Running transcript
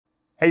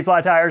Hey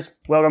Fly Tires,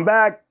 welcome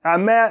back.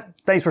 I'm Matt.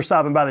 Thanks for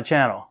stopping by the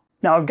channel.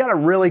 Now I've got a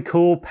really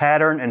cool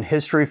pattern and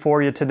history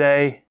for you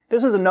today.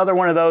 This is another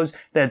one of those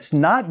that's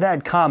not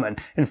that common.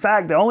 In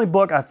fact, the only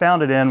book I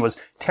found it in was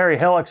Terry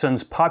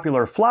Hellickson's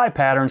Popular Fly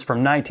Patterns from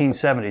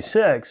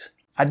 1976.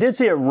 I did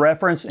see it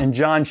referenced in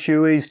John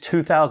Shuey's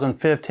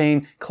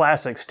 2015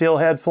 Classic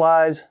Steelhead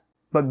Flies,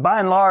 but by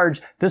and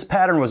large, this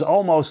pattern was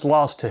almost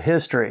lost to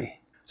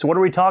history. So what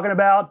are we talking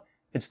about?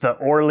 It's the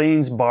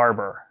Orleans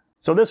Barber.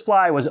 So this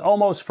fly was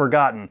almost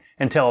forgotten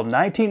until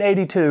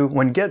 1982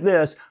 when, get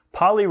this,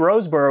 Polly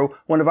Roseborough,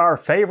 one of our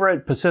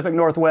favorite Pacific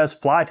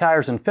Northwest fly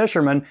tyers and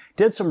fishermen,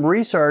 did some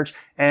research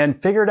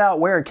and figured out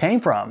where it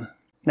came from.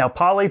 Now,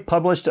 Polly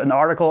published an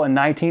article in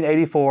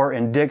 1984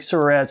 in Dick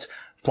Surrett's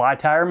Fly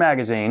Tyer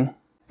magazine,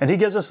 and he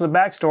gives us the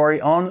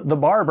backstory on the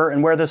Barber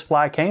and where this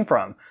fly came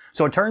from.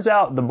 So it turns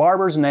out the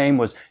Barber's name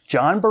was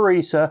John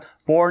Barisa,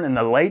 born in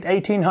the late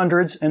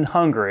 1800s in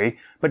Hungary,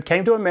 but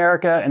came to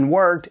America and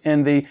worked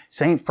in the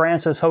St.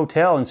 Francis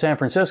Hotel in San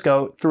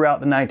Francisco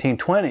throughout the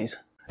 1920s.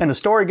 And the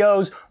story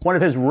goes, one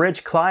of his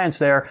rich clients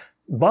there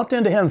bumped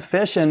into him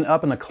fishing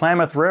up in the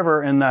Klamath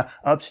River in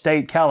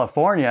upstate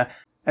California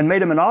and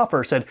made him an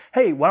offer, said,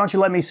 hey, why don't you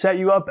let me set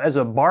you up as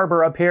a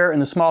barber up here in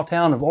the small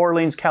town of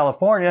Orleans,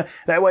 California?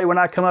 That way when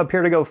I come up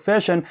here to go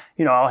fishing,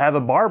 I'll have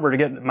a barber to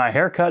get my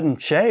hair cut and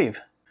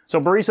shave.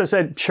 So Barisa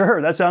said,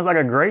 sure, that sounds like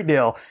a great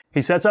deal. He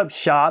sets up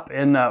shop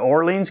in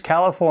Orleans,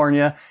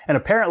 California, and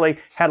apparently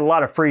had a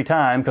lot of free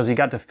time because he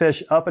got to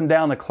fish up and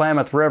down the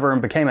Klamath River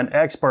and became an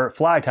expert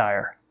fly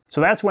tyer. So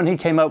that's when he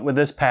came up with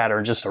this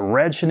pattern, just a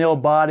red chenille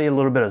body, a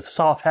little bit of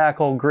soft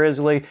hackle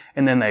grizzly,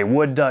 and then a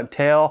wood duck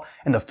tail,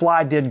 and the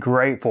fly did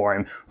great for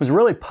him. It was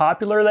really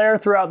popular there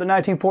throughout the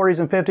 1940s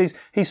and 50s.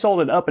 He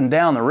sold it up and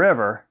down the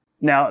river.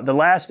 Now, the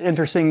last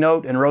interesting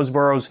note in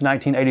Roseborough's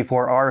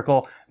 1984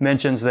 article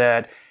mentions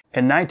that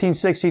in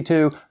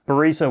 1962,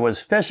 Barisa was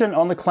fishing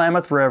on the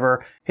Klamath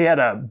River. He had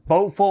a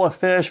boat full of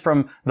fish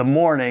from the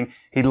morning.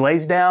 He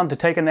lays down to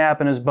take a nap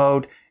in his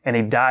boat, and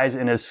he dies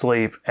in his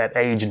sleep at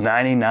age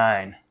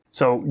 99.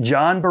 So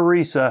John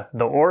Barisa,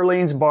 the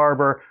Orleans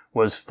Barber,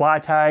 was fly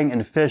tying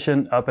and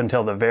fishing up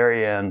until the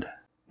very end.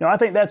 Now, I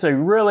think that's a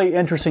really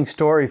interesting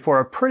story for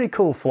a pretty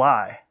cool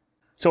fly.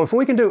 So if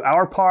we can do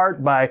our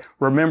part by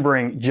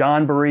remembering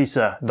John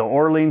Barisa, the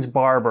Orleans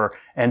Barber,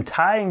 and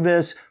tying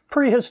this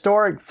pretty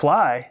historic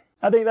fly,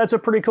 I think that's a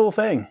pretty cool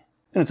thing.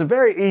 And it's a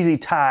very easy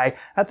tie.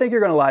 I think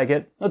you're going to like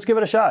it. Let's give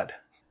it a shot.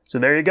 So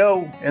there you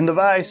go, in the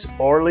vise,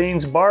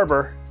 Orleans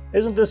Barber.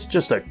 Isn't this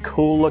just a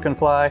cool looking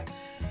fly?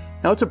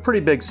 Now it's a pretty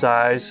big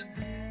size.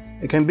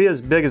 It can be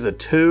as big as a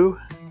 2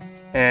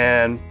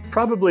 and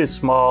probably as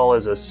small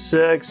as a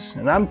 6,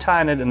 and I'm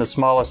tying it in the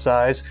smallest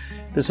size.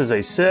 This is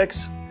a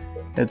 6.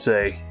 It's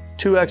a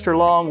 2 extra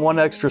long, 1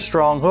 extra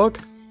strong hook.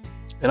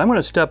 And I'm going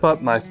to step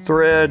up my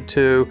thread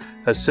to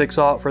a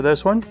 6/0 for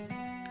this one.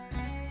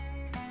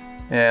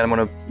 And I'm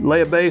going to lay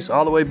a base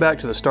all the way back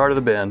to the start of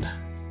the bend.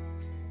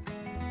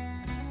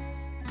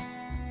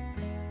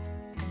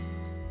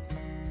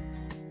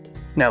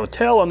 Now the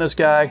tail on this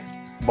guy,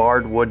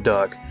 barred wood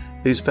duck.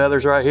 These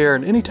feathers right here,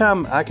 and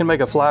anytime I can make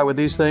a fly with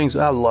these things,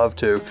 I love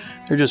to.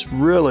 They're just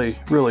really,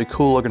 really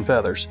cool looking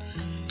feathers.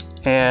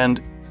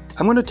 And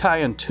I'm going to tie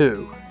in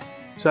 2.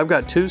 So I've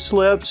got 2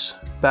 slips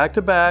back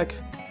to back,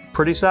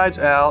 pretty sides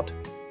out,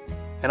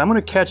 and I'm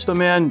going to catch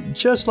them in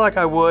just like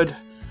I would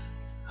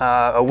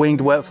a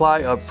winged wet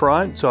fly up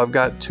front. So I've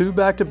got 2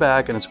 back to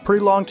back, and it's a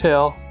pretty long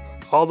tail.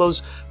 All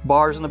those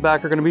bars in the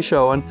back are going to be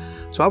showing.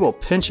 So I will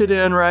pinch it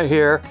in right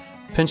here,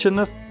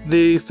 pinching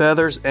the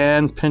feathers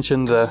and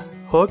pinching the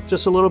hook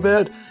just a little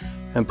bit,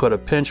 and put a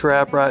pinch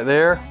wrap right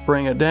there,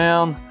 bring it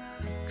down,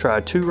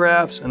 try 2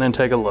 wraps, and then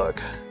take a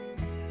look.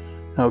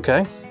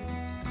 Okay,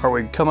 are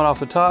we coming off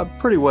the top?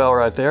 Pretty well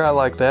right there, I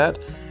like that.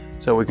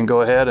 So we can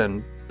go ahead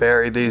and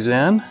bury these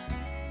in.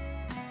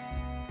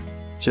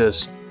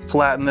 Just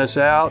flatten this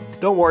out.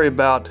 Don't worry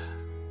about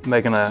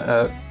making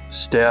a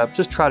step,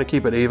 just try to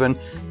keep it even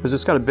because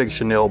it's got a big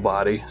chenille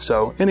body.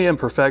 So any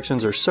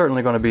imperfections are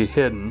certainly going to be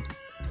hidden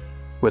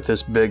with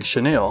this big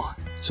chenille.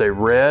 It's a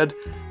red.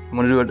 I'm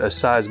going to do it a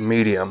size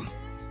medium.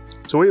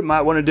 So what you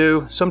might want to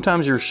do,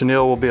 sometimes your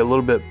chenille will be a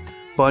little bit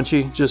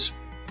bunchy. Just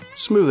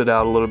smooth it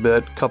out a little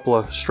bit, a couple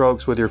of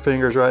strokes with your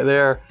fingers right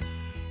there.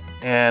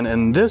 And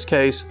in this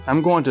case,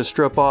 I'm going to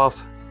strip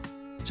off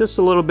just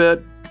a little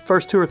bit,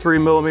 first 2 or 3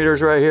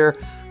 millimeters right here,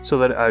 so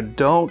that I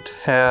don't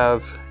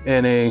have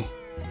any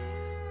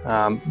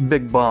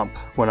big bump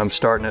when I'm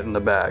starting it in the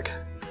back.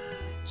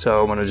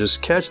 So I'm going to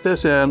just catch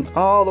this in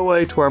all the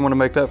way to where I'm going to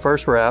make that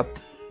first wrap,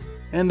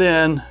 and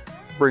then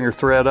bring your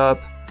thread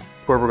up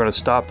where we're going to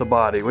stop the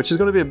body, which is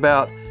going to be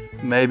about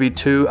maybe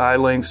 2 eye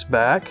lengths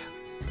back,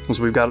 because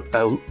we've got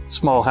a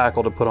small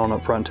hackle to put on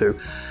up front too.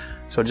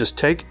 So just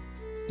take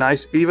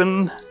nice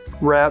even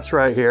wraps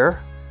right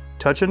here,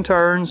 touch and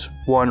turns,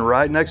 one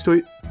right next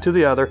to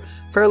the other,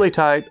 fairly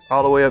tight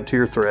all the way up to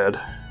your thread.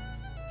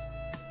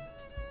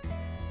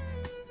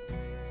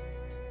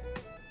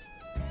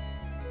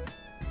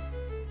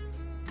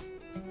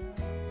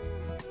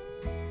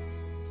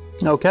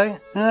 Okay,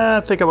 I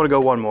think I'm gonna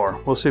go one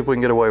more. We'll see if we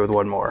can get away with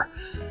one more.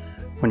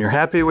 When you're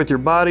happy with your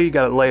body, you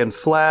got it laying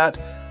flat.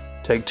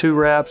 Take 2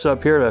 wraps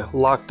up here to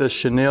lock this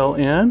chenille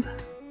in.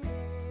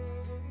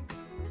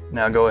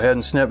 Now go ahead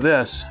and snip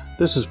this.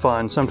 This is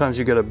fun. Sometimes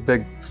you get a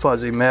big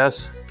fuzzy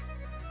mess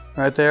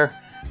right there.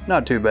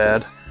 Not too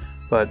bad,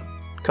 but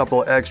a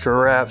couple of extra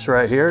wraps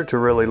right here to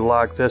really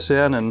lock this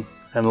in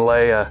and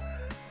lay a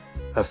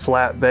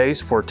flat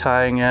base for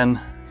tying in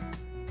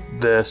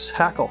this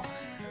hackle,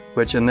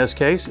 which in this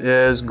case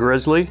is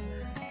Grizzly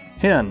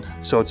hen.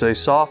 So it's a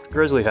soft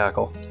grizzly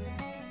hackle.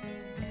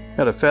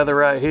 Got a feather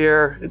right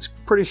here. It's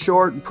pretty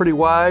short and pretty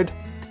wide,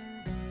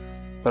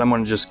 but I'm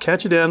gonna just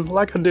catch it in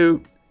like I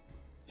do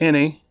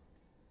any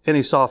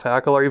soft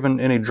hackle or even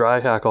any dry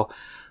hackle.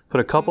 Put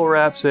a couple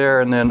wraps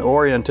there and then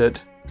orient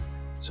it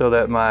so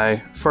that my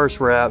first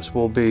wraps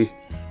will be,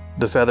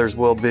 the feathers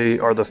will be,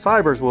 or the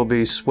fibers will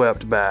be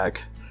swept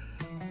back.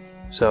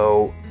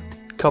 So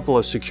a couple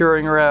of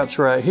securing wraps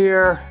right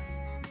here.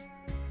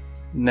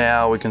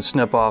 Now we can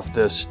snip off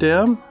this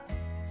stem.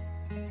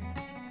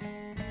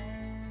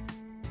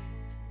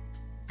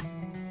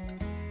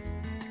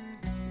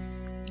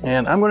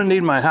 And I'm going to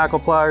need my hackle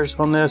pliers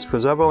on this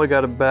because I've only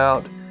got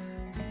about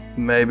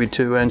maybe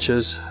 2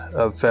 inches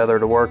of feather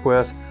to work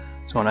with.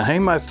 So I'm going to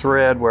hang my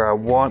thread where I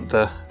want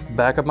the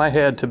back of my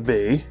head to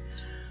be.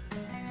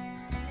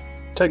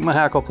 Take my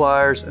hackle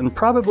pliers and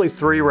probably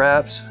 3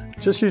 wraps.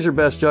 Just use your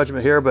best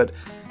judgment here, but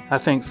I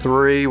think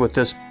 3 with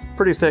this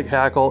pretty thick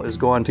hackle is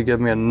going to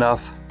give me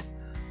enough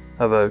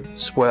of a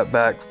swept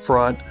back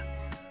front.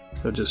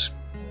 So just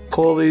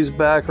pull these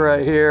back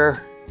right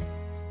here.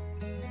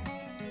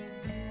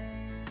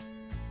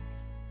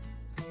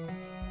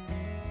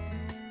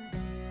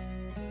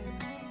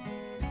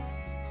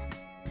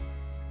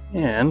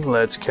 And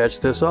let's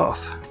catch this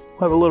off.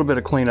 We'll have a little bit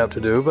of cleanup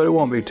to do, but it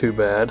won't be too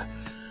bad.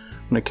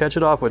 I'm going to catch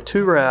it off with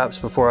 2 wraps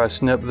before I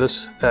snip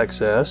this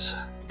excess.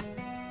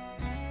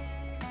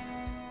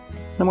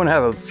 I'm going to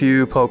have a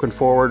few poking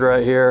forward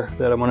right here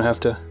that I'm going to have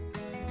to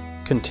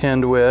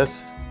contend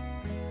with.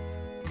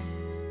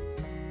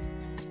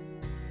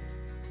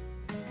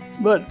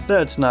 But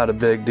that's not a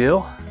big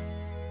deal.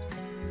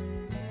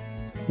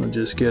 We'll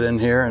just get in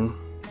here and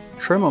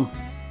trim them.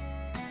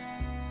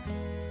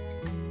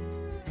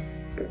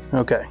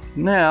 Okay,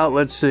 now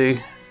let's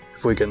see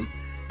if we can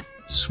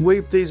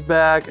sweep these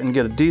back and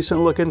get a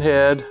decent looking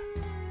head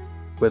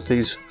with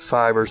these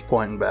fibers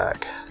pointing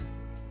back.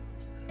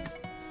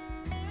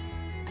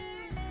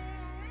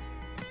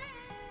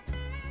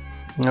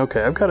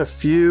 Okay, I've got a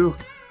few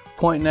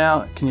pointing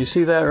out. Can you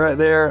see that right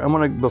there? I'm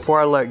gonna, before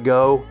I let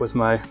go with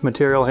my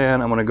material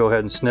hand, I'm gonna go ahead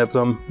and snip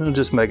them. It'll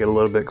just make it a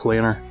little bit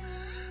cleaner.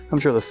 I'm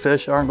sure the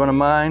fish aren't gonna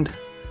mind,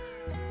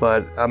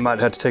 but I might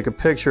have to take a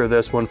picture of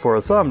this one for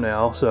a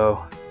thumbnail,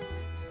 so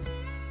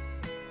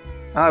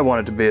I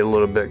want it to be a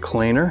little bit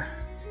cleaner.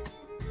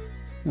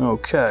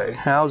 Okay,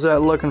 how's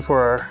that looking for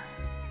our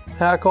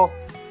hackle?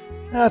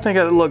 I think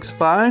it looks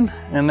fine,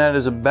 and that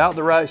is about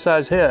the right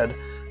size head.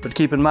 But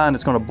keep in mind,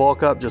 it's going to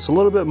bulk up just a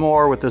little bit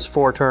more with this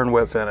 4-turn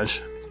whip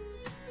finish.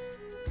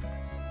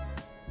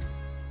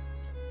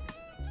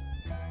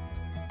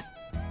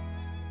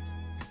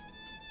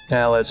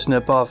 Now let's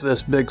snip off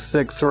this big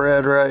thick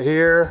thread right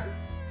here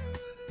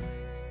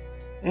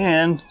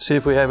and see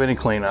if we have any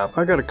cleanup.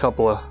 I got a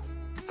couple of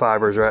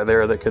fibers right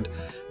there that could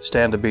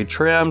stand to be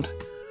trimmed,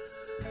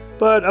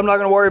 but I'm not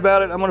going to worry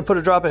about it. I'm going to put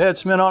a drop of head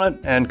cement on it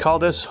and call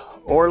this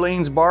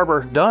Orleans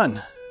Barber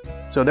done.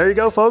 So there you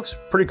go, folks.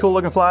 Pretty cool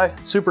looking fly,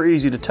 super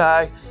easy to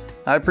tie.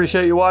 I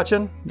appreciate you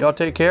watching. Y'all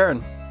take care,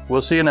 and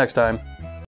we'll see you next time.